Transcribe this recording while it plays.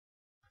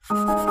Hello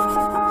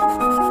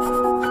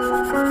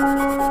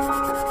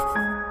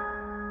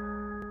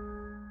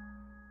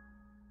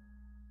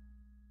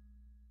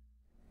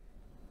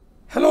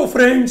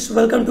friends,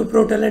 welcome to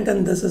ProTalent,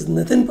 and this is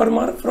Nitin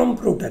Parmar from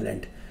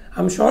ProTalent.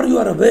 I'm sure you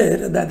are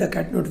aware that the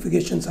CAT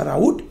notifications are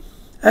out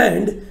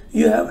and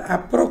you have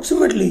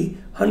approximately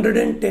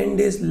 110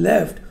 days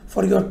left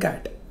for your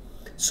CAT.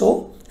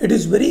 So it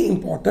is very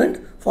important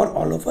for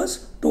all of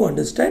us to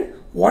understand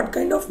what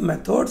kind of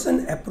methods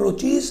and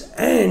approaches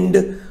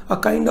and a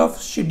kind of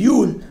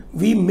schedule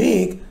we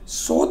make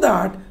so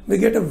that we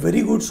get a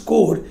very good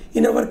score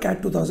in our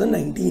CAT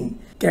 2019.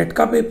 Cat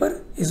का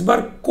paper इस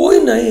बार कोई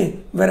नए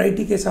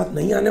variety के साथ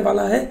नहीं आने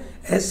वाला है,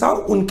 ऐसा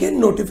उनके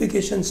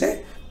नोटिफिकेशन से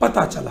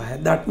पता चला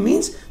है. That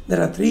means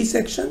there are 3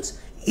 sections.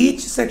 Each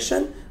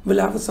section will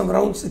have some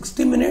around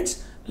 60 minutes.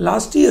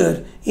 Last year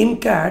in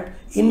CAT,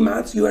 in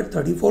maths you had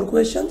 34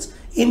 questions,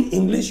 in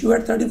English you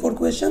had 34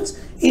 questions,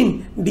 in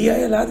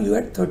DILR you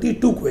had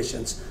 32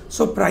 questions.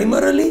 So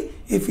primarily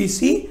if we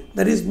see,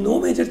 there is no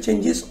major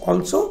changes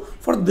also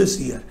for this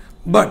year.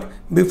 But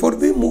before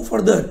we move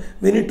further,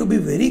 we need to be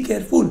very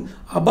careful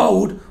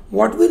about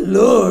what we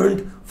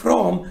learned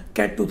from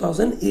CAT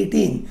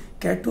 2018.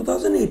 CAT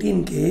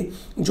 2018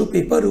 के जो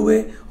paper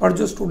हुए और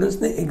जो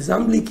students ने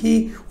exam लिखी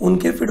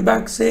उनके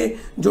feedback से,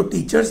 जो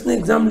टीचर्स ने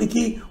एग्ज़ाम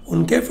लिखी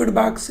उनके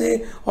फीडबैक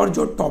से और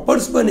जो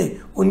टॉपर्स बने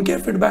उनके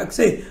फीडबैक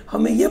से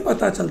हमें ये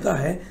पता चलता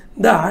है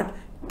that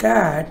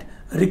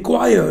CAT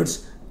requires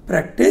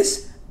practice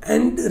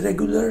and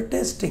regular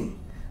testing,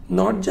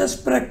 not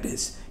just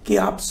practice कि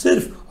आप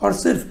सिर्फ और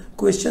सिर्फ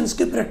क्वेश्चंस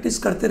की प्रैक्टिस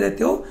करते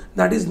रहते हो.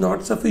 That is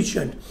not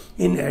sufficient.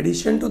 In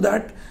addition to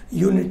that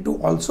you need to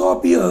also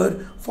appear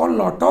for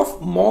lot of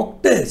mock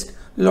test,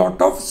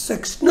 lot of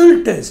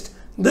sectional test.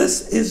 This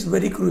is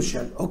very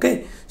crucial. Okay,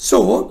 so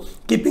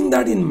keeping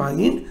that in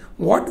mind,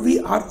 what we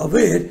are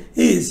aware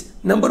is,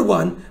 number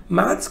one,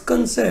 maths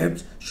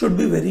concepts should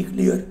be very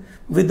clear.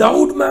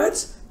 Without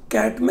maths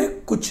CAT में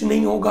कुछ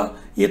नहीं होगा,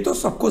 ये तो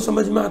सबको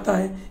समझ में आता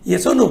है.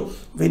 Yes or no?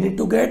 We need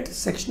to get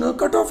sectional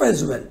cutoff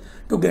as well.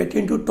 To get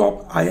into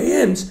top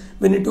IIMs,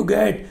 we need to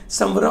get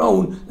some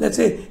around, let's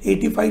say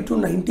 85 to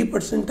 90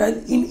 percentile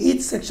in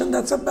each section.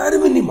 That's a bare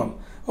minimum.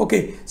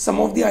 Okay, some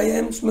of the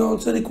IIMs may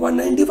also require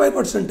 95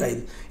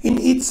 percentile in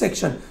each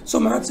section. So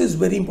maths is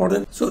very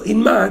important. So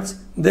in maths,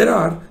 there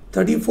are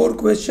 34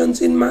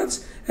 questions in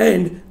maths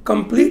and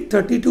complete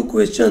 32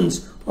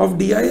 questions of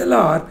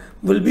DILR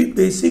will be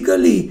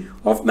basically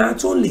of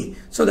maths only.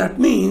 So that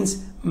means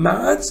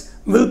maths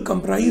will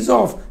comprise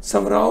of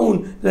some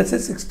around, let's say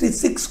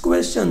 66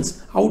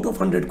 questions out of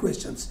 100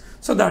 questions.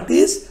 So that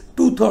is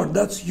 2/3.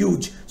 That's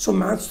huge. So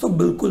maths तो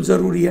बिल्कुल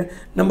ज़रूरी है.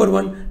 Number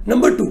one.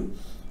 Number two,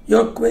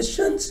 your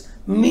questions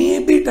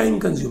may be time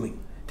consuming.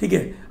 ठीक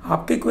है,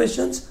 आपके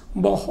questions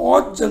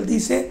बहुत जल्दी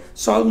से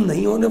सॉल्व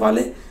नहीं होने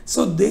वाले.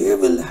 सो they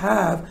will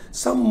have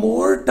some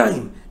more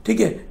time, ठीक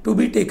है, टू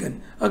बी टेकन.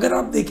 अगर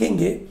आप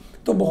देखेंगे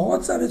तो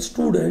बहुत सारे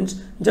स्टूडेंट्स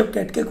जब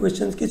कैट के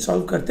क्वेश्चंस की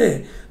सॉल्व करते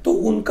हैं तो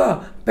उनका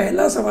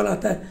पहला सवाल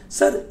आता है,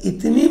 सर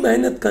इतनी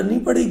मेहनत करनी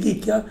पड़ेगी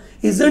क्या?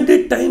 Isn't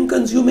it time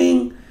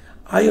consuming?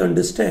 I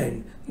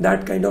understand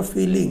that kind of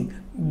feeling,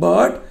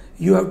 but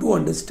you have to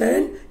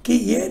understand कि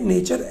ये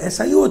नेचर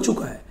ऐसा ही हो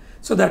चुका है.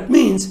 So that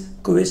means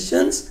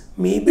questions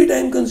may be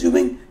time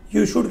consuming.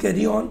 You should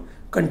carry on,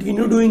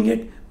 continue doing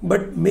it,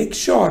 but make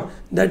sure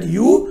that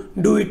you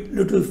do it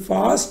little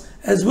fast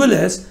as well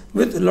as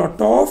with lot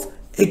of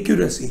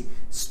accuracy.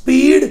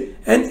 Speed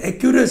and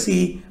accuracy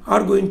are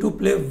going to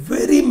play a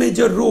very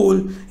major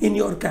role in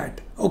your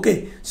CAT. Okay,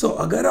 so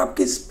अगर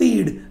आपकी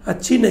speed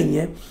अच्छी नहीं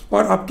है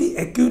और आपकी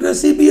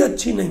accuracy भी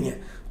अच्छी नहीं है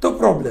तो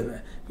प्रॉब्लम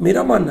है.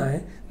 मेरा मानना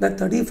है that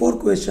 34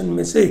 क्वेश्चन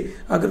में से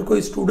अगर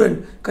कोई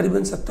स्टूडेंट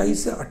करीबन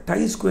 27 से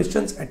 28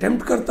 क्वेश्चंस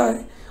अटेम्प्ट करता है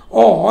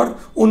और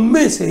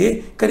उनमें से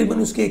करीबन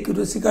उसकी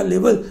एक्यूरेसी का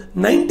लेवल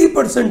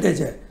 90%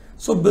 है,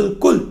 सो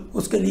बिल्कुल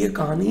उसके लिए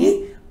कहानी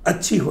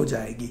अच्छी हो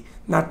जाएगी.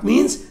 That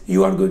means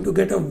you are going to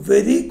get a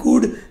very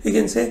good, you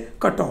can say,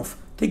 cut off.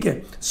 ठीक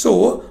है, so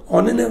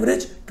on an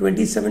average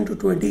 27 to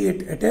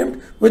 28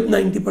 attempt with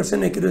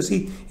 90% accuracy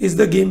is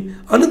the game.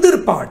 Another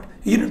part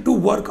you need to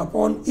work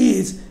upon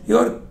is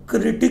your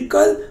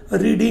critical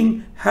reading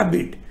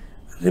habit.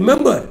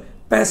 Remember,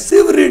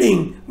 passive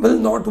reading will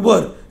not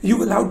work. You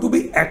will have to be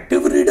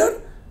active reader,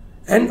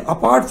 and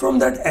apart from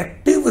that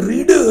active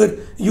reader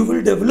you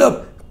will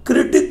develop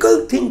critical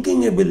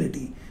thinking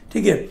ability.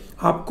 ठीक है,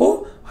 आपको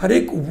हर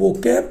एक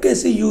vocab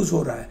कैसे use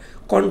हो रहा है,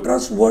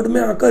 contrast word में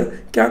आकर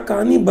क्या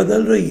कहानी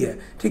बदल रही है,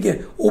 ठीक है,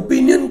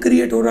 ओपिनियन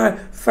क्रिएट हो रहा है,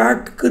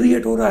 फैक्ट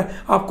क्रिएट हो रहा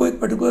है. आपको एक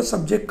पर्टिकुलर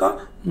सब्जेक्ट का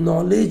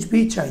नॉलेज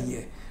भी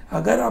चाहिए.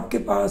 अगर आपके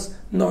पास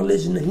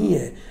नॉलेज नहीं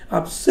है,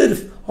 आप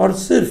सिर्फ और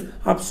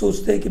सिर्फ आप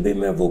सोचते हैं कि भाई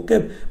मैं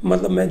वोकैब,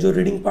 मतलब मैं जो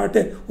रीडिंग पार्ट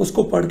है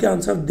उसको पढ़ के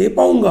आंसर दे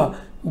पाऊंगा,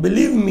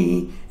 believe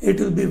me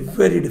it will be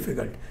very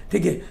difficult.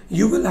 ठीक है,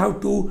 you will have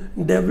to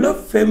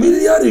develop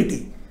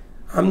familiarity.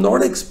 I am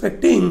not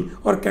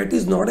expecting और कैट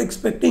इज नॉट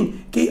एक्सपेक्टिंग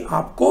कि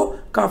आपको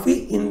काफ़ी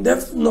इन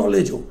डेप्थ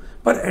नॉलेज हो,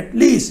 पर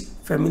एटलीस्ट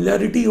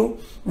फेमिलियरिटी हो.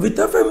 With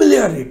a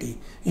familiarity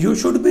you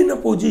should be in a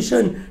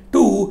position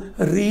to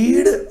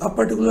read a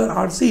particular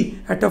RC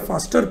at a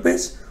faster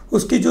pace.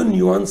 उसकी जो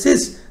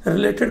nuances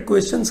related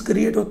questions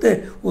create होते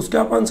हैं उसके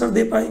आप आंसर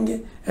दे पाएंगे.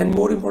 And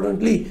more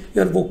importantly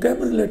your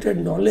vocab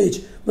related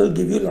knowledge will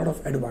give you lot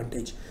of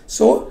advantage.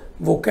 So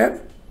vocab,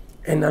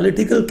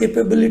 analytical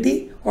capability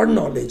और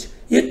knowledge,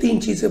 ये तीन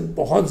चीजें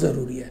बहुत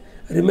जरूरी है.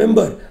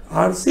 Remember,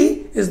 RC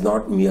is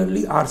not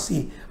merely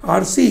RC.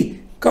 RC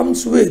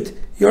comes with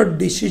your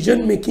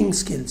decision making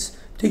skills.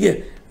 ठीक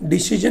है,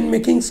 decision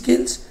making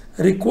skills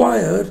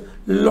require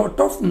lot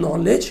of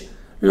knowledge,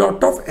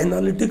 lot of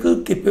analytical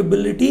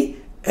capability,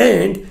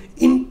 and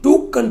in two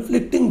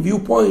conflicting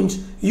viewpoints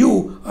you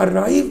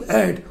arrive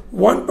at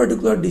one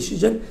particular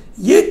decision.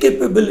 ये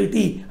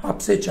capability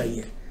आपसे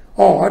चाहिए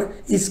और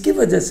इसकी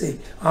वजह से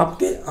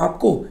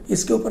आपको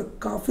इसके ऊपर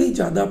काफ़ी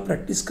ज़्यादा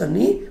प्रैक्टिस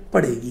करनी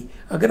पड़ेगी.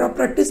 अगर आप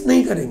प्रैक्टिस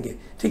नहीं करेंगे,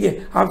 ठीक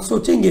है, आप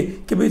सोचेंगे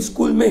कि भाई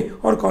स्कूल में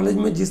और कॉलेज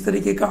में जिस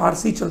तरीके का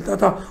आरसी चलता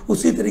था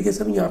उसी तरीके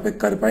से हम यहाँ पे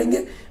कर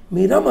पाएंगे,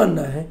 मेरा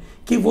मानना है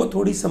कि वो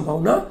थोड़ी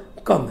संभावना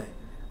कम है.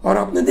 और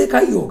आपने देखा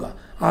ही होगा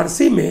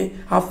आरसी में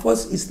आप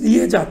फर्स्ट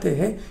इसलिए जाते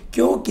हैं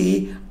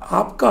क्योंकि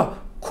आपका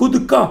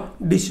खुद का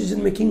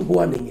डिसीजन मेकिंग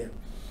हुआ नहीं है.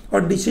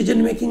 और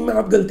डिसीजन मेकिंग में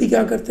आप गलती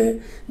क्या करते हैं,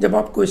 जब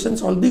आप क्वेश्चन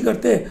सॉल्व भी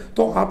करते हैं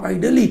तो आप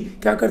आइडियली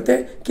क्या करते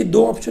हैं कि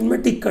दो ऑप्शन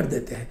में टिक कर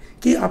देते हैं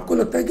कि आपको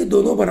लगता है कि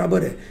दोनों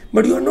बराबर है.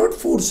 But you are not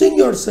forcing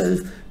your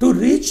self to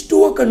reach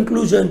to a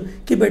conclusion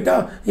कि बेटा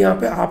यहाँ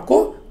पे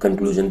आपको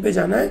कंक्लूजन पे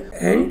जाना है.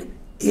 एंड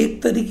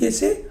एक तरीके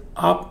से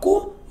आपको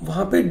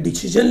वहाँ पे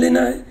डिसीजन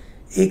लेना है,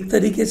 एक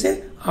तरीके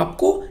से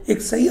आपको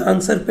एक सही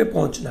आंसर पे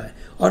पहुँचना है.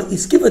 और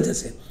इसकी वजह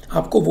से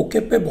आपको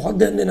वोकैब पे बहुत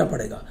ध्यान देना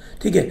पड़ेगा.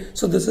 ठीक है,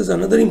 so this is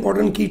another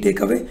important की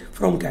take away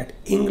from cat.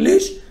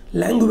 English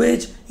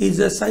language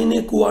is a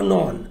sign क्वा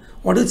नॉन.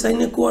 व्हाट इज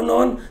साइन क्वा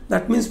non?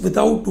 That means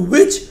without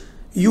which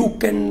you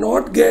can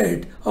not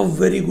get a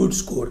very good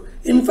score.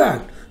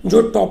 In fact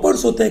जो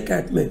toppers होते हैं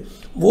cat में,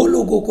 वो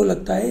लोगों को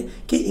लगता है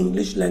कि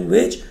इंग्लिश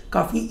लैंग्वेज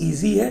काफ़ी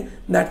ईजी है.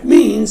 That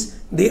means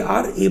they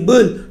are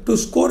able to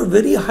score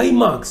very high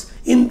marks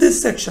in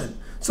this section.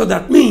 So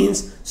that means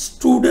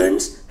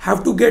students have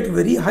to get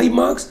very high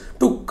marks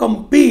to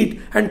compete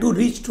and to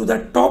reach to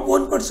that top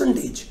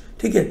 1%.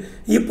 ठीक है,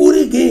 ये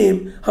पूरी game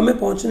हमें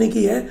पहुंचने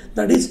की है.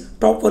 That is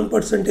top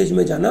 1%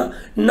 में जाना,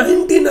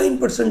 99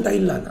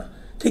 परसेंटाइल लाना.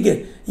 ठीक है,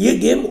 ये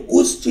गेम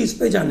उस चीज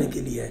पे जाने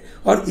के लिए है.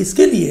 और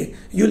इसके लिए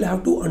you will have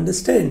to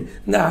understand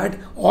that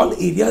all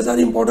areas are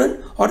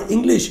important और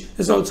English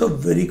is also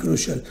very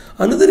crucial.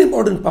 Another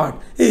important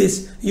part is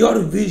your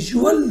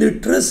visual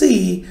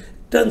literacy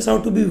turns out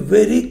to be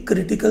very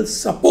critical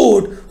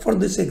support for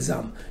this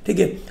exam. ठीक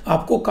है,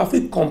 आपको काफ़ी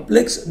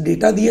complex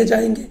data दिए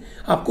जाएंगे,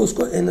 आपको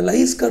उसको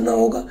analyse करना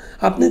होगा.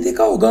 आपने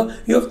देखा होगा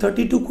you have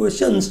 32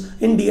 questions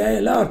in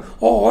DILR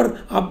और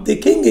आप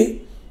देखेंगे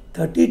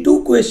 32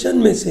 क्वेश्चन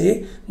में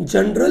से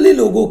जनरली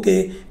लोगों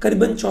के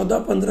करीबन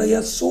 14, 15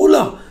 या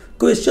 16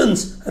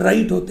 क्वेश्चंस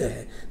राइट होते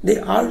हैं. They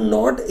are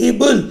not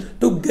able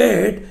to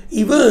get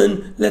even,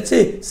 let's say,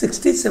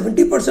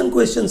 60-70%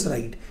 questions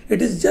right.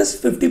 It is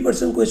just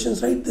 50%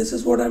 questions right. This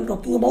is what I'm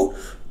talking about.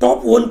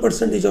 Top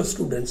 1% of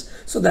students.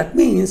 So that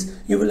means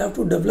you will have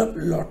to develop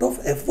a lot of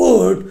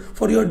effort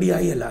for your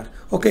DILR.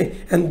 Okay.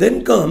 And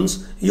then comes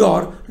your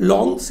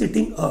long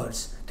sitting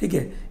hours. ठीक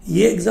है,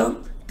 ये exam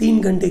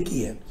 3 घंटे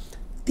की है.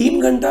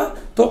 3 घंटा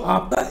तो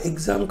आपका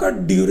exam का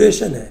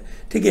ड्यूरेशन है.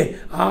 ठीक है,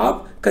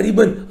 आप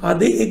करीबन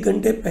आधे 1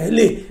 घंटे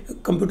पहले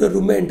कंप्यूटर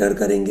रूम में एंटर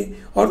करेंगे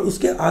और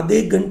उसके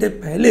आधे 1 घंटे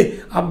पहले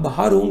आप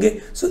बाहर होंगे.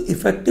 सो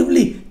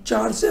इफेक्टिवली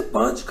 4 से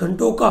 5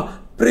 घंटों का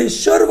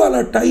प्रेशर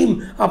वाला टाइम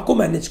आपको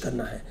मैनेज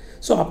करना है.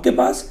 सो आपके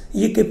पास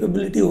ये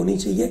कैपेबिलिटी होनी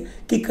चाहिए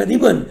कि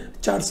करीबन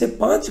 4 से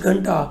 5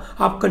 घंटा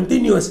आप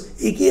कंटिन्यूअस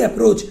एक ही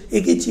अप्रोच,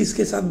 एक ही चीज़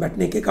के साथ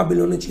बैठने के काबिल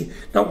होने चाहिए.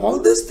 Now all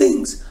this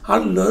things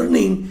are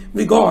learning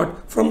we got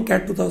from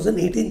cat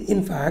 2018.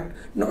 In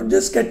fact not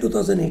just cat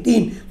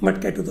 2018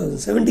 but cat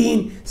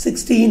 2017,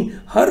 16,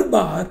 हर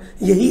बार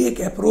यही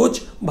एक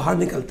अप्रोच बाहर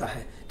निकलता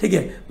है. ठीक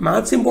है,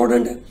 मैथ्स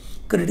इंपॉर्टेंट है,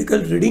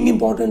 क्रिटिकल रीडिंग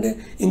इंपॉर्टेंट है,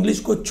 इंग्लिश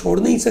को छोड़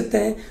नहीं सकते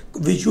हैं,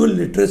 विजुअल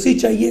लिटरेसी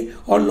चाहिए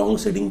और लॉन्ग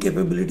सीटिंग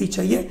कैपेबिलिटी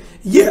चाहिए.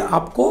 ये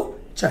आपको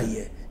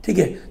चाहिए. ठीक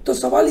है, तो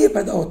सवाल ये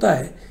पैदा होता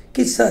है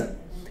कि सर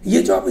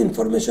ये जो आप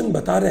इंफॉर्मेशन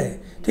बता रहे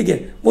हैं, ठीक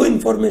है, वो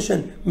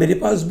इंफॉर्मेशन मेरे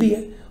पास भी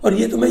है और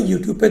ये तो मैं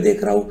यूट्यूब पे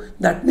देख रहा हूँ.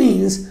 That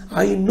means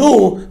I know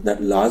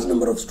that large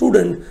number of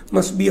student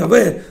must be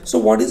aware.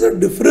 So what is the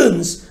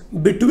difference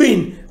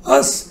between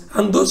us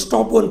and those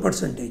top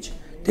 1%?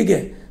 ठीक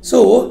है, so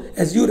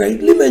as you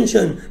rightly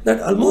mentioned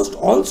that almost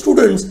all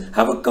students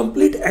have a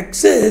complete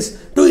access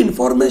to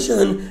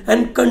information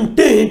and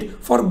content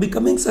for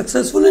becoming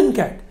successful in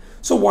CAT.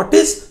 So what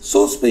is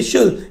so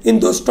special in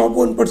those top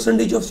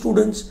 1% of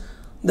students?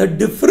 The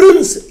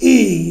difference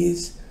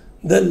is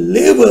the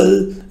level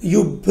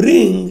you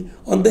bring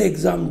on the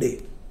exam day.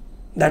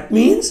 That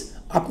means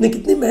आपने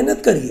कितनी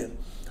मेहनत करी है,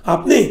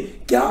 आपने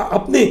क्या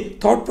अपने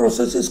thought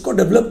processes को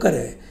develop करे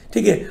है.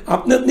 ठीक है,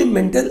 आपने अपनी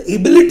मेंटल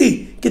एबिलिटी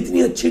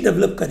कितनी अच्छी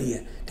डेवलप करी है.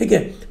 ठीक है,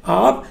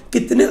 आप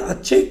कितने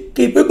अच्छे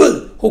केपेबल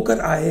होकर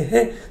आए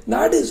हैं.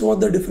 That is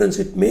what the difference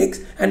it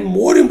makes. And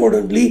more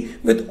importantly,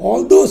 with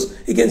all those,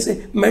 you can say,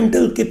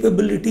 mental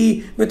capability,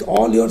 with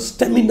all your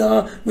stamina,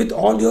 with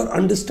all your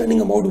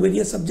understanding about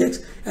various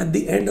subjects, at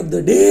the end of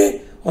the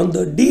day, on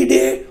the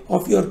D-day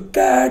of your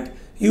CAT,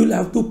 you'll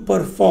have to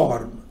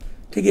perform.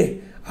 ठीक है,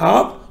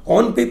 आप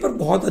on paper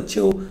बहुत अच्छे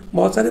हो,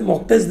 बहुत सारे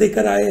mock test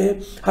देकर आए हैं,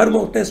 हर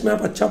मॉक टेस्ट में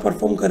आप अच्छा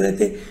परफॉर्म कर रहे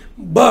थे,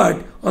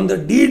 but on the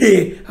D day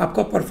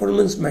आपका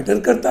परफॉर्मेंस मैटर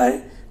करता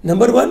है,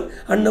 नंबर 1.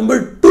 एंड नंबर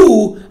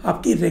 2,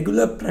 आपकी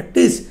रेगुलर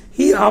प्रैक्टिस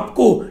ही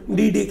आपको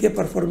डी डे के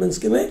परफॉर्मेंस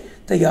के में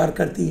तैयार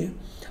करती है.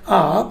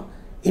 आप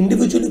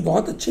इंडिविजुअली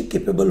बहुत अच्छे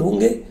केपेबल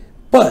होंगे,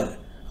 पर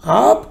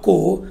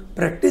आपको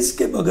प्रैक्टिस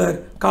के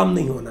बगैर काम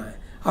नहीं होना है.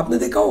 आपने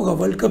देखा होगा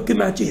वर्ल्ड कप के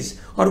मैचेस,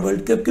 और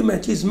वर्ल्ड कप के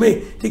मैचेस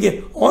में, ठीक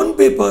है, on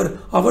paper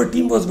our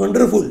team was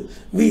wonderful,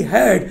 we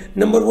had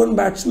number 1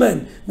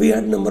 batsman, we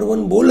had number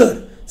 1 bowler,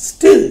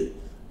 still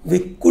we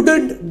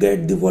couldn't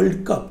get the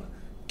world cup.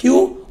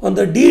 क्यों? On the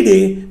D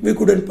day we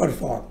couldn't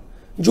perform.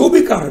 जो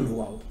भी कारण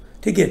हुआ हो,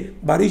 ठीक है,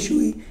 बारिश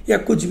हुई या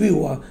कुछ भी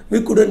हुआ, we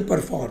couldn't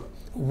perform,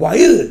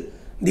 while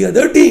the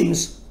other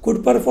teams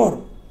could perform.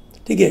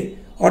 ठीक है,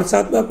 और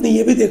साथ में आपने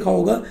ये भी देखा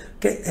होगा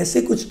कि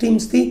ऐसे कुछ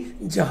टीम्स थी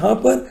जहां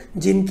पर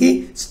जिनकी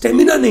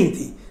स्टेमिना नहीं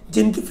थी,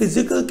 जिनकी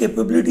फिजिकल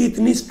कैपेबिलिटी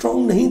इतनी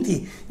स्ट्रांग नहीं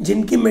थी,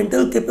 जिनकी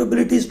मेंटल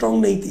कैपेबिलिटी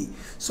स्ट्रांग नहीं थी.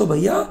 सो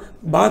भैया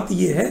बात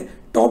ये है,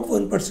 टॉप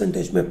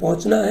 1% में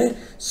पहुंचना है.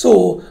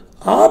 सो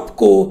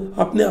आपको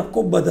अपने आप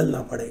को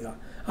बदलना पड़ेगा,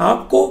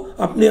 आपको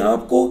अपने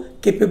आप को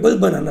कैपेबल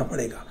बनाना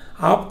पड़ेगा,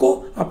 आपको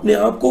अपने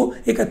आप को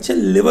एक अच्छे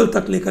लेवल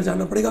तक लेकर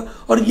जाना पड़ेगा.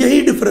 और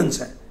यही डिफरेंस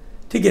है,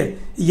 ठीक है,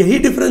 यही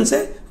डिफरेंस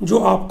है जो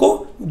आपको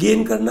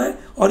गेन करना है,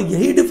 और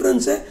यही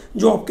डिफरेंस है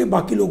जो आपके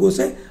बाकी लोगों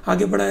से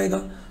आगे बढ़ाएगा.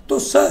 तो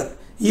सर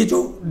ये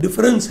जो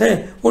डिफरेंस है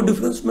वो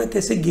डिफरेंस मैं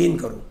कैसे गेन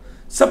करूं?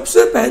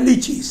 सबसे पहली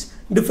चीज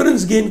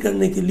डिफरेंस गेन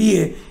करने के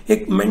लिए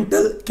एक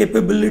मेंटल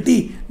कैपेबिलिटी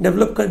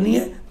डेवलप करनी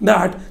है.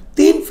 दैट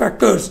 3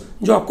 फैक्टर्स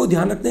जो आपको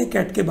ध्यान रखने हैं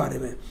कैट के बारे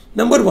में.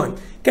 Number 1,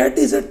 cat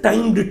is a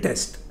timed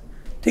test.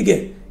 ठीक है,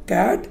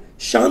 कैट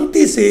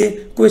शांति से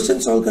क्वेश्चन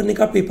सॉल्व करने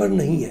का पेपर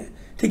नहीं है.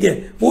 ठीक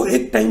है, वो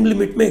एक टाइम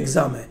लिमिट में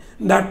एग्जाम है.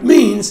 That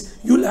means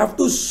you will have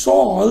to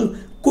solve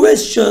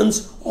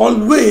questions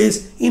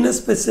always in a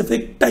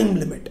specific time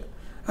limit.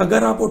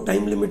 अगर आप वो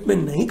टाइम लिमिट में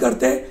नहीं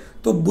करते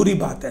तो बुरी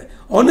बात है.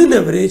 On an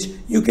average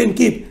you can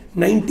keep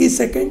 90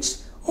 seconds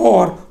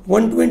और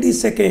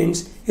 120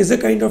 seconds is a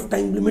kind of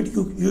time limit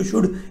you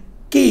should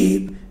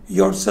keep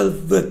your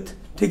self with.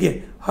 ठीक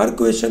है, हर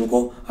क्वेश्चन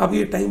को आप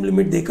ये टाइम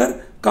लिमिट देकर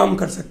काम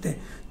कर सकते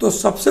हैं. तो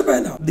सबसे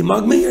पहला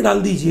दिमाग में ये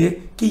डाल दीजिए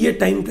कि ये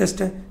टाइम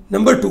टेस्ट है.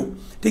 नंबर 2,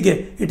 ठीक है,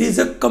 it is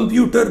a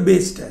computer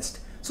based test.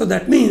 So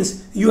that means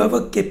you have a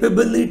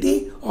capability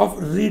of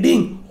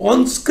reading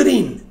on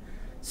screen.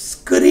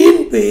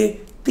 Screen पे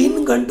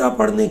 3 घंटा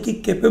पढ़ने की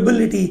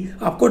कैपेबिलिटी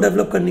आपको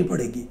डेवलप करनी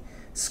पड़ेगी.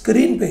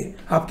 स्क्रीन पे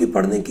आपकी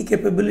पढ़ने की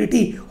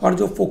कैपेबिलिटी और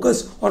जो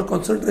फोकस और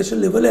कंसंट्रेशन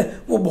लेवल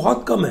है वो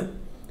बहुत कम है.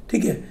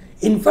 ठीक है,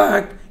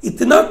 इनफैक्ट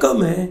इतना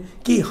कम है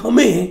कि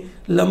हमें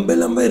लंबे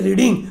लंबे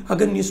रीडिंग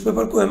अगर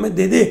न्यूज़पेपर को हमें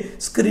दे दे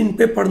स्क्रीन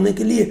पे पढ़ने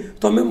के लिए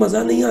तो हमें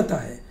मज़ा नहीं आता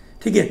है.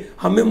 ठीक है,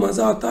 हमें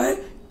मज़ा आता है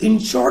इन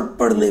शॉर्ट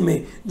पढ़ने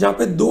में, जहाँ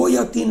पे 2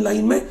 या 3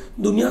 लाइन में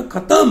दुनिया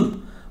खत्म.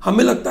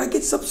 हमें लगता है कि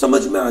सब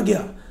समझ में आ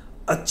गया.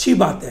 अच्छी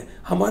बात है,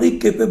 हमारी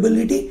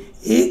कैपेबिलिटी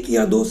 1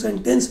 या 2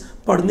 सेंटेंस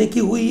पढ़ने की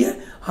हुई है.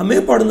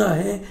 हमें पढ़ना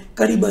है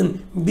करीबन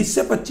 20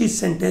 से 25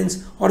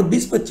 सेंटेंस, और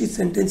 20-25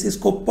 सेंटेंसेस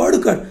को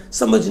पढ़कर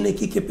समझने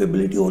की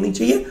कैपेबिलिटी होनी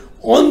चाहिए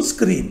ऑन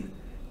स्क्रीन.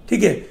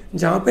 ठीक है,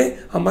 जहां पे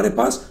हमारे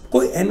पास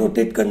कोई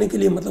एनोटेट करने के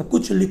लिए, मतलब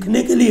कुछ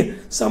लिखने के लिए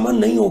सामान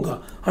नहीं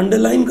होगा,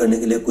 अंडरलाइन करने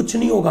के लिए कुछ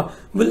नहीं होगा.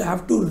 Will have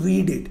to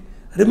read it.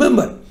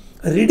 Remember,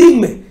 reading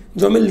में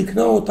जो हमें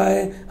लिखना होता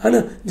है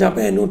ना, जहाँ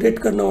पे एनोटेट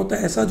करना होता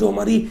है, ऐसा जो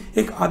हमारी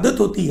एक आदत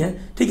होती है,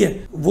 ठीक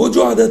है, वो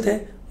जो आदत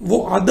है वो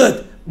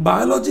आदत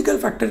बायोलॉजिकल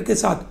फैक्टर के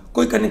साथ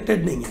कोई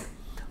कनेक्टेड नहीं है.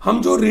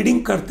 हम जो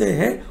रीडिंग करते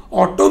हैं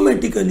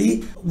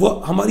ऑटोमेटिकली वो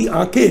हमारी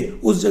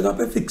आंखें उस जगह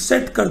पे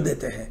फिक्सेट कर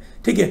देते हैं.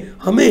 ठीक है,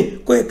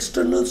 हमें कोई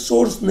एक्सटर्नल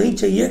सोर्स नहीं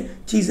चाहिए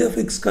चीजें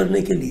फिक्स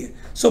करने के लिए.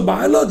 सो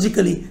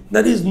biologically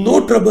there is no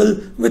trouble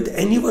with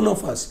any one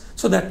of us.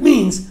 So that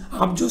means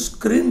आप जो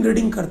स्क्रीन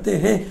रीडिंग करते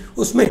हैं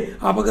उसमें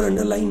आप अगर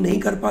अंडरलाइन नहीं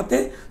कर पाते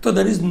तो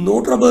there is no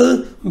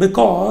trouble,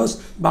 because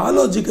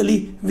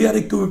biologically we are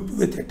equipped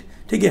with it.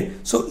 ठीक है,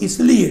 सो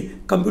इसलिए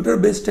कंप्यूटर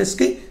बेस्ड टेस्ट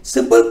की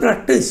simple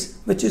practice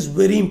which is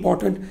very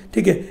important.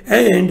 ठीक है,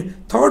 and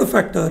third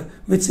factor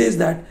which says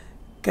that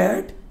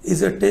cat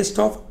is a test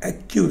of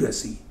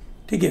accuracy.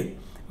 ठीक है,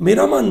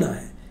 मेरा मानना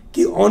है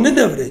कि on an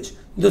average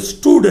the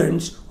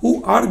students who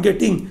are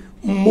getting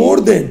more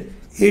than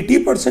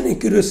 80%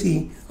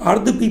 accuracy are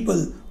the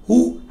people who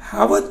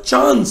have a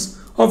chance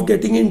of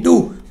getting into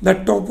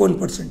that top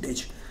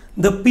 1%.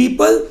 The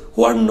people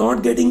who are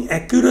not getting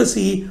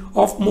accuracy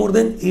of more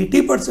than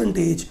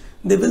 80%,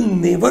 they will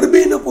never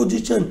be in a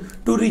position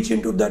to reach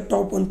into that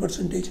top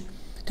 1%.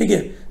 ठीक है,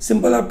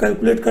 simple आप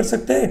calculate कर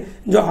सकते हैं,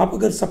 जो आप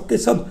अगर सबके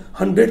सब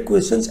 100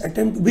 क्वेश्चंस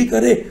अटेम्प्ट भी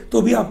करें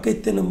तो भी आपके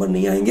इतने नंबर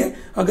नहीं आएंगे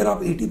अगर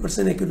आप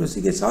 80%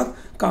 एक्यूरेसी के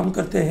साथ काम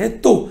करते हैं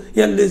तो,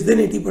 या लेस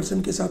देन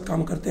 80% के साथ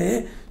काम करते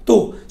हैं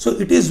तो. So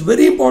it is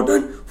very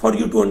important for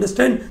you to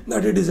understand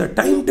that it is a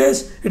time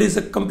test, it is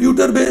a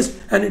computer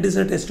based and it is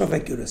a test of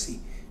accuracy.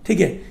 ठीक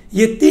है,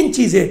 ये 3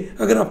 चीजें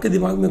अगर आपके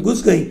दिमाग में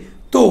घुस गई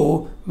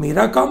तो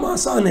मेरा काम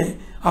आसान है,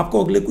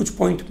 आपको अगले कुछ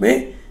पॉइंट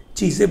में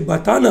चीजें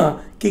बताना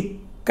कि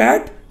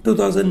कैट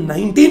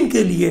 2019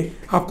 के लिए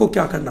आपको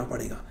क्या करना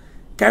पड़ेगा.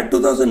 कैट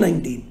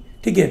 2019,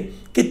 ठीक है,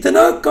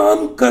 कितना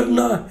काम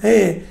करना है,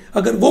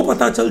 अगर वो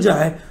पता चल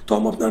जाए तो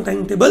हम अपना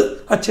टाइम टेबल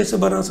अच्छे से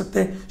बना सकते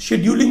हैं,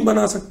 शेड्यूलिंग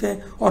बना सकते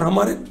हैं और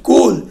हमारे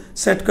गोल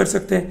सेट कर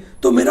सकते हैं.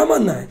 तो मेरा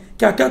मानना है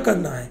क्या क्या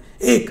करना है.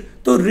 एक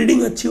तो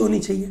रीडिंग अच्छी होनी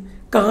चाहिए.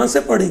 कहाँ से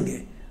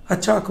पढ़ेंगे?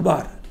 अच्छा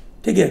अखबार,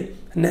 ठीक है,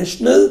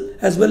 national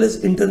as well as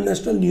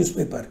international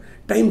newspaper,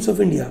 times of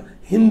India,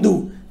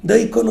 Hindu, The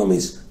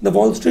Economist, The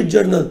Wall Street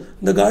Journal,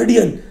 The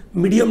Guardian,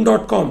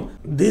 Medium.com.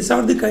 These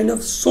are the kind of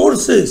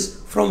sources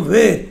from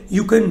where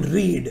you can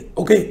read.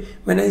 Okay,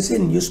 when I say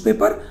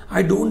newspaper,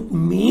 I don't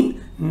mean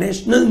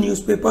national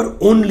newspaper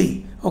only.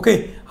 Okay,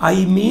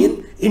 I mean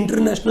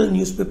international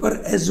newspaper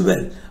as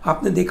well.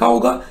 आपने देखा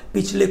होगा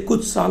पिछले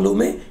कुछ सालों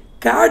में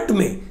cat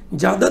में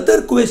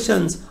ज्यादातर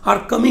questions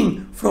are coming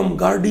from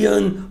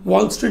guardian,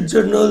 wall street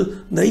journal,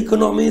 the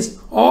economist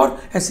और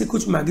ऐसे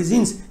कुछ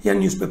मैगजीन्स या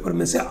न्यूज़पेपर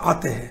में से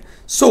आते हैं.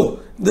 So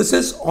this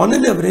is on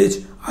an average,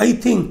 I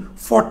think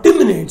 40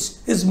 minutes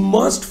is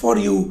must for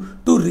you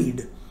to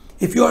read.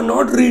 If you are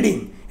not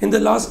reading in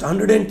the last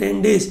 110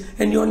 days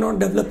and you are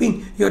not developing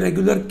your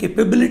regular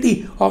capability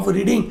of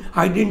reading,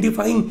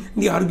 identifying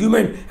the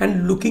argument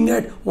and looking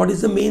at what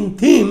is the main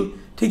theme,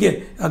 ठीक है,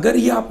 अगर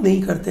ये आप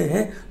नहीं करते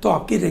हैं तो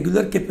आपकी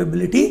रेगुलर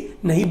कैपेबिलिटी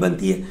नहीं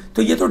बनती है.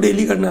 तो ये तो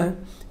डेली करना है.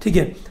 ठीक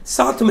है,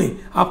 साथ में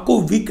आपको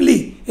वीकली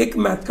एक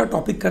मैथ का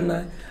टॉपिक करना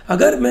है.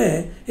 अगर मैं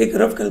एक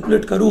रफ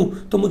कैलकुलेट करूं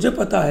तो मुझे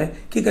पता है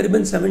कि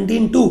करीबन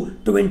 17 to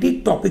 20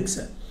 टॉपिक्स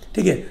है.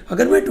 ठीक है,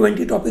 अगर मैं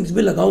 20 टॉपिक्स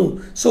भी लगाऊं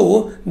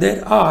सो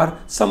there are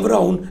some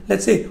around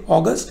let's say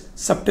August,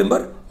 September,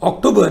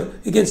 October,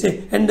 you can say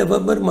and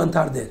November month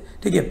are there.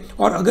 ठीक है,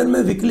 और अगर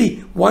मैं वीकली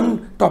 1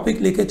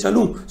 टॉपिक लेके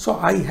चलूं सो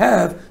I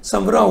have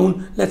some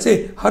around let's say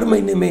हर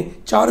महीने में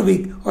 4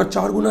 वीक और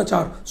 4 गुना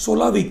 4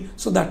 16 week.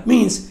 So that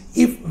means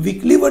if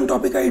weekly 1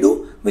 topic I do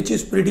which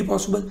is pretty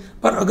possible.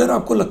 पर अगर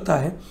आपको लगता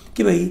है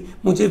कि भाई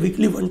मुझे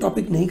वीकली 1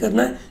 टॉपिक नहीं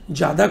करना है,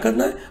 ज़्यादा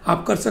करना है,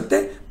 आप कर सकते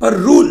हैं. पर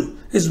rule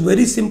is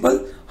very simple,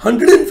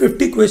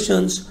 150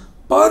 questions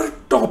पर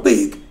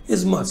टॉपिक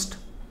इज मस्ट.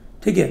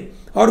 ठीक है,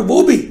 और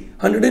वो भी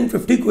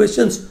 150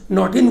 questions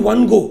not in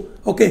one go.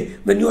 Okay,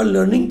 when you are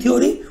learning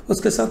theory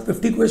उसके साथ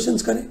 50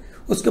 क्वेश्चंस करें,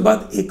 उसके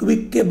बाद 1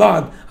 वीक के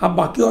बाद आप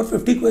बाकी और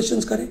 50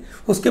 क्वेश्चंस करें,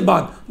 उसके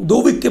बाद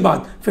 2 वीक के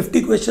बाद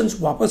 50 क्वेश्चंस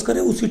वापस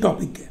करें उसी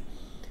टॉपिक के.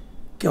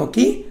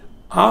 क्योंकि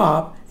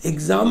आप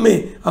एग्जाम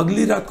में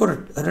अगली रात को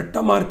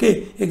रट्टा मार के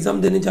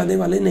एग्जाम देने जाने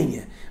वाले नहीं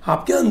हैं.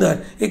 आपके अंदर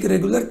एक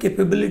रेगुलर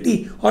कैपेबिलिटी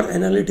और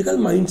एनालिटिकल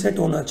माइंडसेट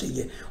होना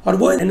चाहिए. और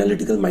वो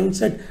एनालिटिकल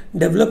माइंडसेट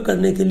डेवलप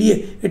करने के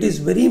लिए it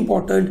is very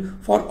important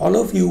for all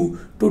of you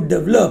to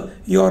develop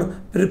your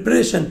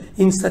preparation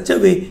in सच अ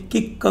वे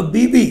कि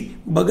कभी भी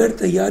बगैर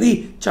तैयारी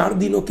 4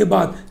 दिनों के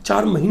बाद,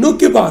 4 महीनों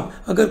के बाद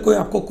अगर कोई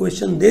आपको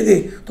क्वेश्चन दे दे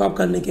तो आप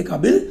करने के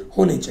काबिल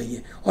होने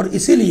चाहिए. और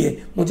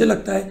इसीलिए मुझे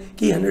लगता है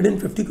कि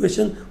 150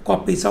 क्वेश्चन को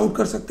आप पेस आउट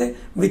कर सकते हैं,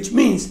 विच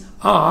मीन्स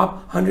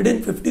आप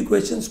 150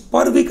 क्वेश्चंस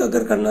पर वीक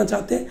अगर करना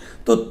चाहते हैं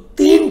तो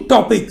 3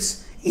 topics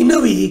in a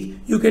week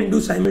you can do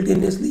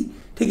simultaneously.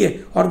 ठीक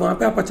है, और वहां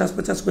पे आप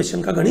 50-50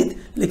 क्वेश्चन का गणित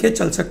लेके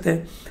चल सकते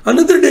हैं.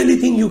 Another daily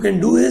thing you can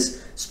do is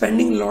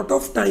spending lot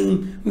of time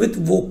with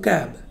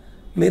vocab.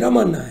 मेरा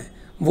मानना है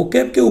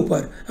वोकैब के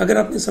ऊपर अगर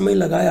आपने समय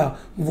लगाया,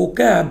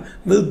 vocab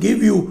will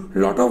give you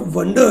lot of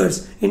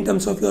wonders in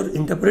terms of your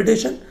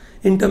interpretation,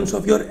 in terms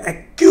of your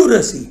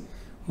accuracy.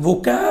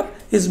 Vocab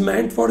is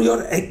meant for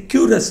your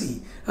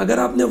accuracy. अगर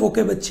आपने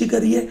वोकैब अच्छी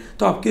करी है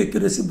तो आपकी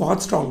एक्यूरेसी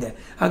बहुत स्ट्रांग है.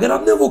 अगर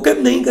आपने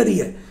वोकैब नहीं करी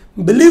है,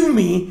 बिलीव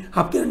मी,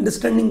 आपकी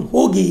अंडरस्टैंडिंग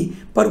होगी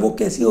पर वो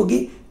कैसी होगी?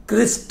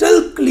 क्रिस्टल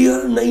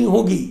क्लियर नहीं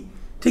होगी.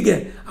 ठीक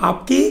है,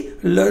 आपकी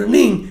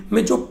लर्निंग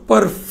में जो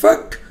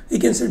परफेक्ट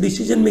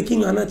डिसीजन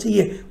मेकिंग आना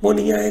चाहिए वो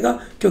नहीं आएगा,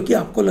 क्योंकि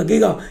आपको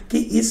लगेगा कि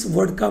इस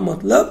वर्ड का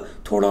मतलब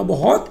थोड़ा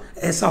बहुत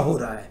ऐसा हो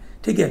रहा है.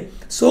 ठीक है,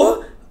 सो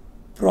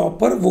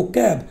प्रॉपर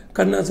वोकैब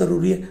करना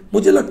जरूरी है.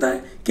 मुझे लगता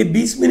है कि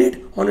 20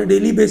 minute on a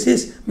daily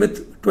basis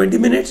with 20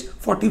 minutes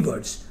 40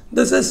 words,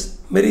 this is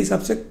मेरे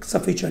हिसाब से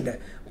सफिशिएंट है.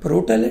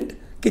 ProTalent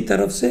की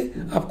तरफ से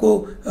आपको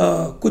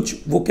कुछ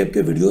वोकैब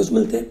के वीडियोस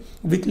मिलते हैं.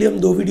 वीकली हम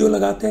 2 वीडियो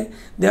लगाते हैं.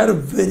 They are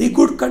very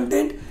good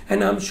content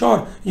and I am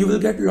sure you will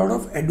get lot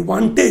of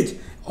advantage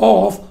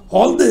of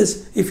all this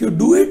if you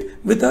do it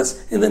with us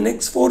in the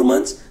next 4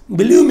 months.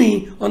 Believe me,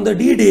 on the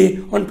D-Day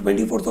on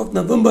 24th of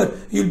November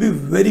you'll be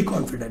very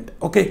confident.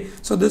 Okay,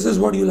 so this is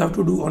what you'll have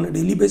to do on a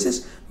daily basis.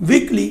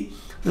 Weekly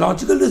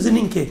logical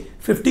reasoning के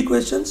 50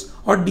 questions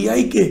और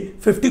DI के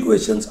 50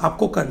 questions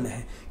आपको करने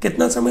हैं.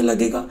 कितना समय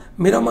लगेगा?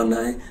 मेरा मानना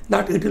है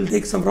that it will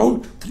take some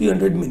around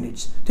 300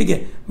 minutes, ठीक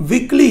है।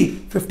 Weekly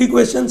 50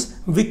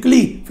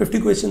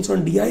 questions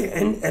on DI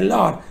and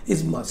LR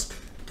is must,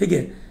 ठीक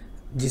है,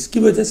 जिसकी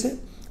वजह से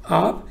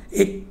आप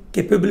एक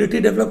कैपेबिलिटी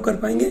डेवलप कर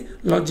पाएंगे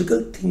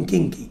लॉजिकल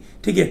थिंकिंग की,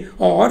 ठीक है,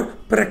 और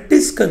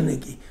प्रैक्टिस करने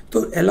की।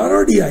 तो LR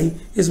और DI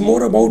is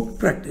more about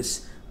practice,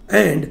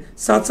 and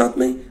साथ साथ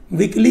में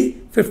weekly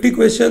 50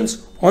 questions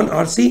on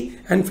RC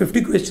and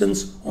 50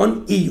 questions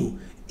on EU।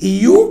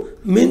 EU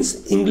means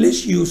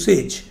English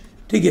usage,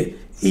 ठीक है,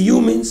 EU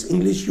means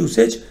English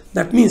usage,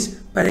 that means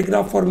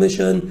paragraph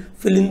formation,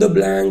 fill in the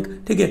blank,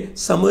 ठीक है,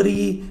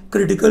 summary,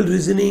 critical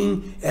reasoning,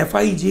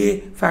 FIJ,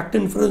 fact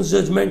inference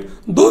judgement,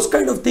 those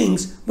kind of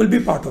things will be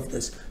part of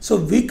this. So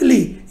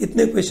weekly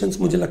इतने questions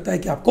मुझे लगता है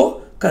कि आपको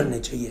करने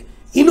चाहिए।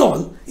 In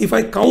all, if I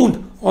count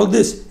all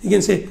this, you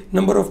can say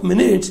number of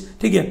minutes,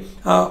 ठीक है,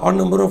 और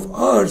number of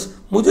hours,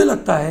 मुझे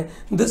लगता है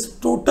this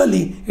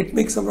totally it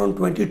makes around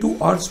 22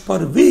 hours per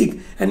week,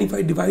 and if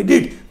I divide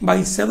it by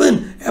 7,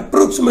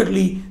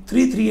 approximately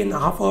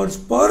 3.5 hours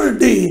per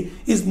day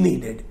is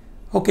needed.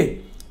 Okay,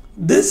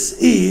 this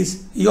is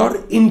your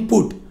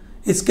input.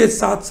 इसके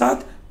साथ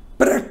साथ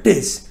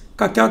practice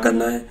का क्या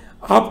करना है?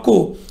 आपको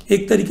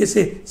एक तरीके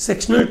से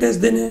सेक्शनल टेस्ट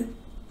देने हैं।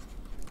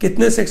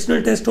 कितने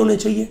सेक्शनल टेस्ट होने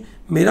चाहिए?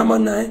 मेरा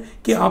मानना है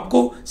कि आपको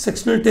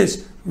सेक्शनल टेस्ट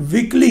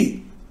वीकली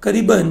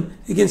करीबन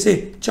यू कैन से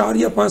 4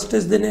 या 5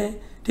 टेस्ट देने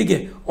हैं, ठीक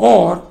है,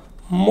 और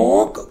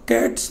मॉक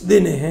कैट्स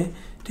देने हैं,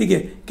 ठीक है।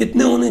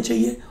 कितने होने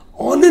चाहिए?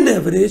 ऑन एन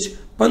एवरेज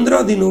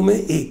 15 दिनों में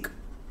एक,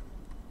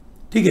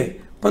 ठीक है,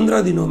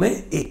 15 दिनों में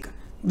एक।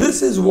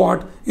 This is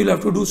what you have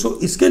to do. सो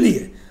इसके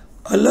लिए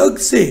अलग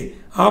से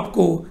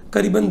आपको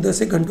करीबन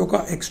 10 घंटों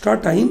का एक्स्ट्रा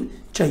टाइम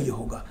चाहिए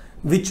होगा,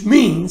 विच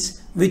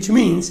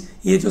मीन्स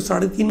ये जो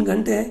 3.5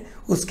 घंटे हैं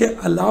उसके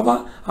अलावा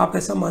आप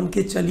ऐसा मान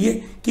के चलिए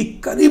कि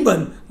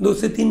करीबन 2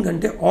 से 3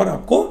 घंटे और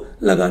आपको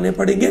लगाने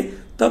पड़ेंगे,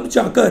 तब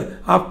जाकर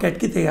आप कैट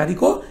की तैयारी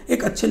को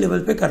एक अच्छे लेवल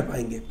पे कर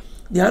पाएंगे।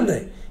 ध्यान रहे,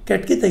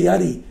 कैट की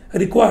तैयारी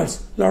requires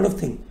lot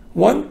of thing.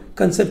 1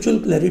 conceptual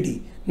clarity,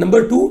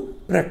 number 2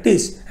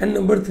 practice, and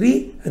number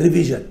 3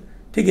 revision,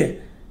 ठीक है।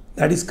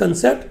 That is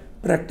concept,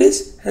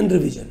 practice and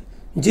revision.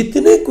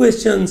 जितने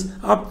क्वेश्चंस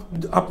आप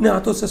अपने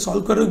हाथों से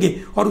सॉल्व करोगे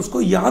और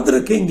उसको याद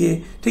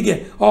रखेंगे, ठीक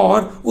है,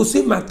 और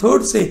उसी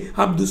मेथड से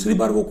आप दूसरी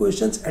बार वो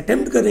क्वेश्चंस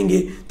अटेम्प्ट करेंगे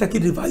ताकि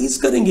रिवाइज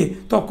करेंगे,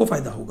 तो आपको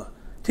फायदा होगा,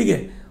 ठीक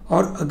है।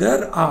 और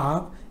अगर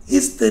आप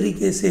इस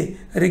तरीके से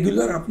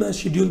रेगुलर अपना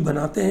शेड्यूल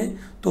बनाते हैं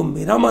तो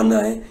मेरा मानना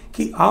है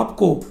कि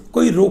आपको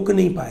कोई रोक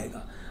नहीं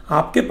पाएगा।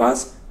 आपके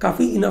पास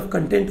काफ़ी इनफ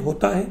कंटेंट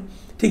होता है,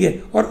 ठीक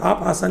है, और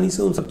आप आसानी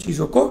से उन सब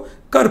चीज़ों को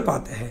कर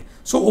पाते हैं।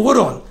 So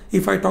overall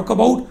if I talk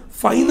about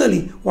finally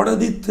what are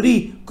the 3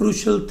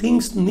 crucial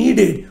things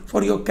needed for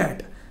your CAT?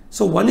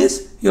 So one is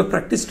your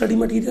practice study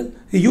material.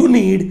 You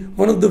need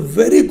one of the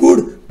very good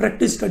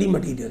practice study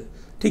material,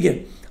 ठीक है।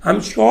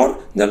 I'm sure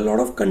there are a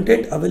lot of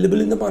content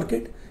available in the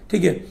market,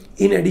 ठीक है।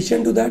 In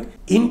addition to that,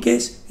 in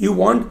case you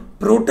want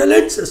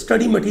ProTalent's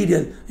study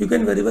material, you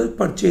can very well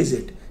purchase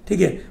it,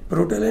 ठीक है।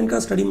 ProTalent का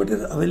study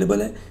material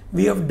available है,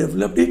 we have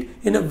developed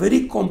it in a very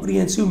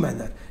comprehensive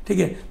manner, ठीक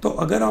है। तो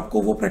अगर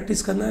आपको वो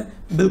प्रैक्टिस करना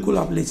है बिल्कुल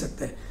आप ले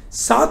सकते हैं।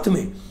 साथ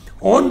में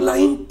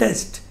ऑनलाइन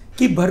टेस्ट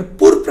की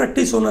भरपूर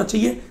प्रैक्टिस होना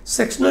चाहिए,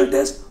 सेक्शनल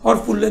टेस्ट और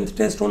फुल लेंथ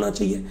टेस्ट होना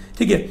चाहिए,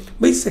 ठीक है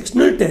भाई।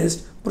 सेक्शनल टेस्ट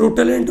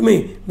ProTalent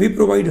में we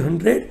provide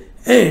 100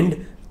 and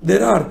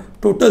there are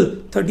total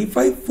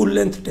 35 full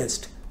length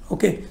test,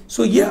 okay.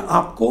 सो ये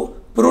आपको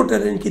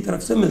ProTalent की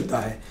तरफ से मिलता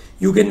है।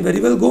 You can very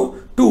well go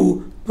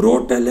to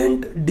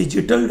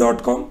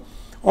protalentdigital.com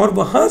और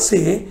वहां से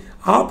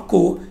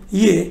आपको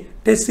ये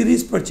टेस्ट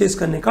सीरीज परचेज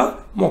करने का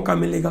मौका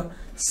मिलेगा।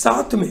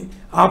 साथ में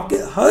आपके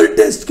हर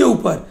टेस्ट के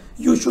ऊपर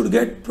you should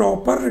get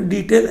proper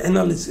detail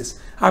analysis.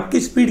 आपकी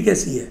स्पीड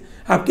कैसी है,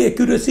 आपकी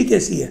एक्यूरेसी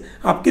कैसी है,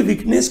 आपकी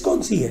वीकनेस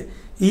कौन सी है,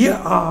 ये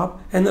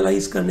आप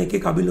एनालाइज करने के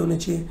काबिल होने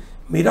चाहिए।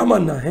 मेरा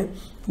मानना है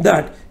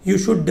that you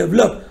should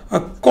develop a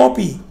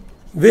copy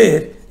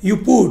where you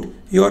put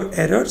your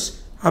errors,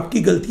 आपकी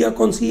गलतियां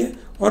कौन सी है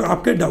और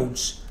आपके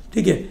डाउट्स,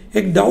 ठीक है।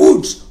 एक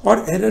डाउट्स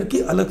और एरर की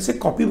अलग से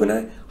कॉपी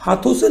बनाए,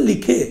 हाथों से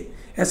लिखे,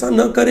 ऐसा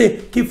न करे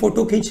कि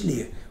फोटो खींच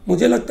लिए।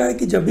 मुझे लगता है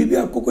कि जब भी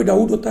आपको कोई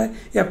डाउट होता है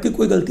या आपकी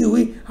कोई गलती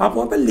हुई, आप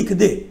वहाँ पे लिख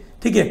दे,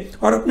 ठीक है,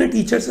 और अपने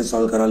टीचर से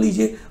सॉल्व करा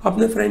लीजिए,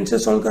 अपने फ्रेंड से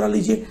सॉल्व करा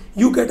लीजिए,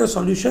 you get a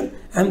solution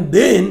and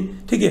then,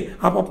 ठीक है,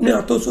 आप अपने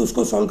हाथों से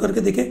उसको सॉल्व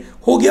करके देखें,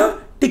 हो गया,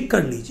 टिक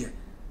कर लीजिए।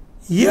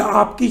 ये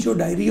आपकी जो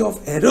डायरी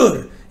ऑफ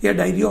एरर या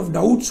डायरी ऑफ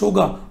डाउट्स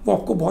होगा वो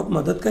आपको बहुत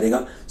मदद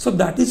करेगा। So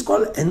that is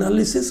called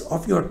analysis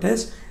of your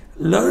test,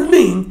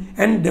 learning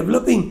and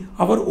developing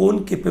our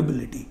own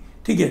capability,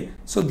 ठीक है।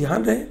 सो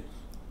ध्यान रहे,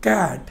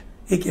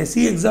 कैट एक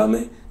ऐसी एग्जाम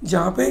है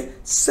जहां पे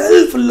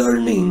self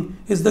learning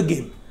is the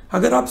game.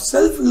 अगर आप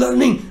सेल्फ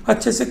लर्निंग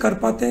अच्छे से कर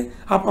पाते हैं,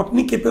 आप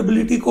अपनी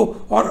कैपेबिलिटी को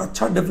और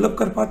अच्छा डेवलप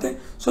कर पाते हैं,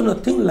 सो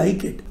नथिंग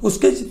लाइक इट,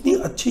 उसके जितनी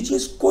अच्छी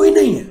चीज कोई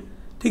नहीं है,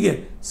 ठीक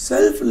है।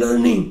 Self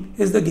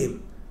learning is the game.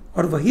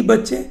 और वही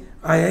बच्चे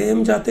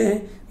IIM जाते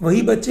हैं,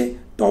 वही बच्चे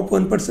टॉप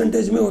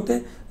 1% में होते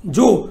हैं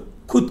जो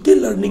खुद की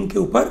लर्निंग के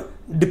ऊपर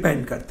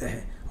डिपेंड करते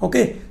हैं।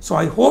 Okay, so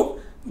I hope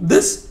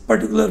this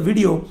particular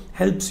video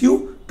helps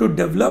you to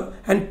develop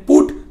and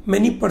put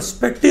many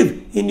perspective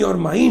in your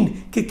mind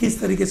कि किस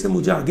तरीके से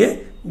मुझे आगे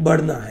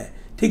बढ़ना है.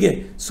 ठीक है,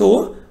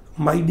 so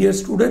my dear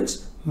students,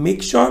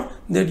 make sure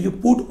that you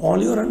put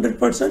all your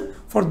 100%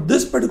 for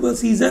this particular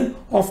season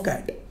of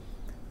CAT.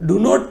 Do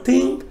not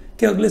think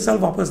कि अगले साल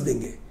वापस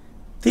देंगे.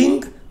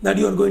 Think that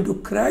you are going to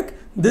crack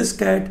this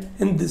CAT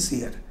in this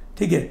year.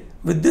 ठीक है,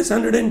 with this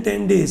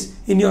 110 days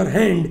in your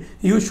hand,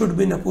 you should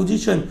be in a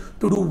position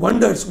to do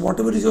wonders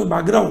whatever is your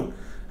background.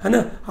 है ना,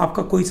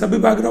 आपका कोई सा भी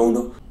background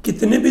हो,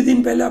 कितने भी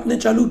दिन पहले आपने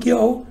चालू किया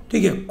हो,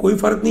 ठीक है, कोई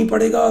फर्क नहीं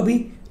पड़ेगा अभी.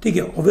 ठीक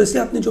है, ऑब्वियसली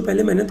आपने जो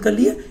पहले मेहनत कर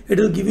ली है, it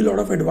will give you lot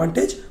of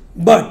advantage.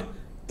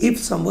 But if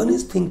someone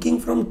is thinking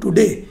from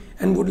today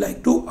and would like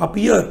to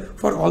appear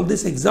for all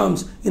these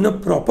exams in a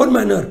proper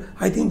manner,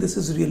 I think this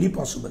is really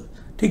possible.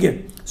 ठीक है,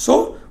 so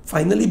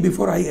finally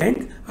before I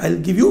end, I'll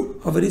give you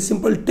a very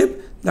simple tip,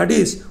 that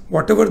is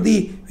whatever the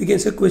we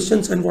can say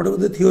questions and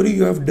whatever the theory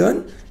you have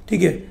done,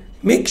 ठीक है,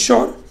 make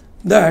sure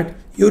that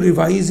you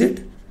revise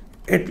it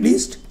at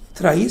least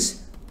thrice.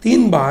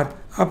 3 बार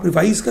आप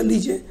revise कर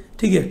लीजिए.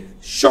 ठीक है,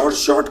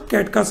 short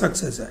cat का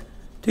success है.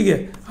 ठीक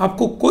है,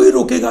 आपको कोई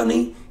रोकेगा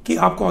नहीं कि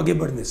आपको आगे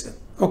बढ़ने से.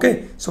 Okay,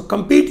 so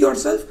compete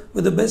yourself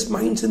with the best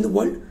minds in the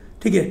world.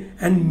 ठीक है,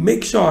 and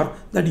make sure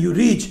that you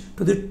reach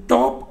to the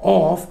top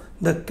of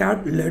the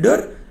CAT ladder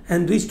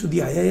and reach to the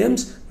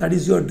IIMs. That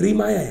is your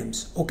dream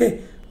IIMs. Okay,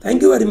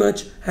 thank you very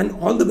much and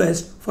all the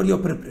best for your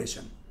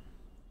preparation.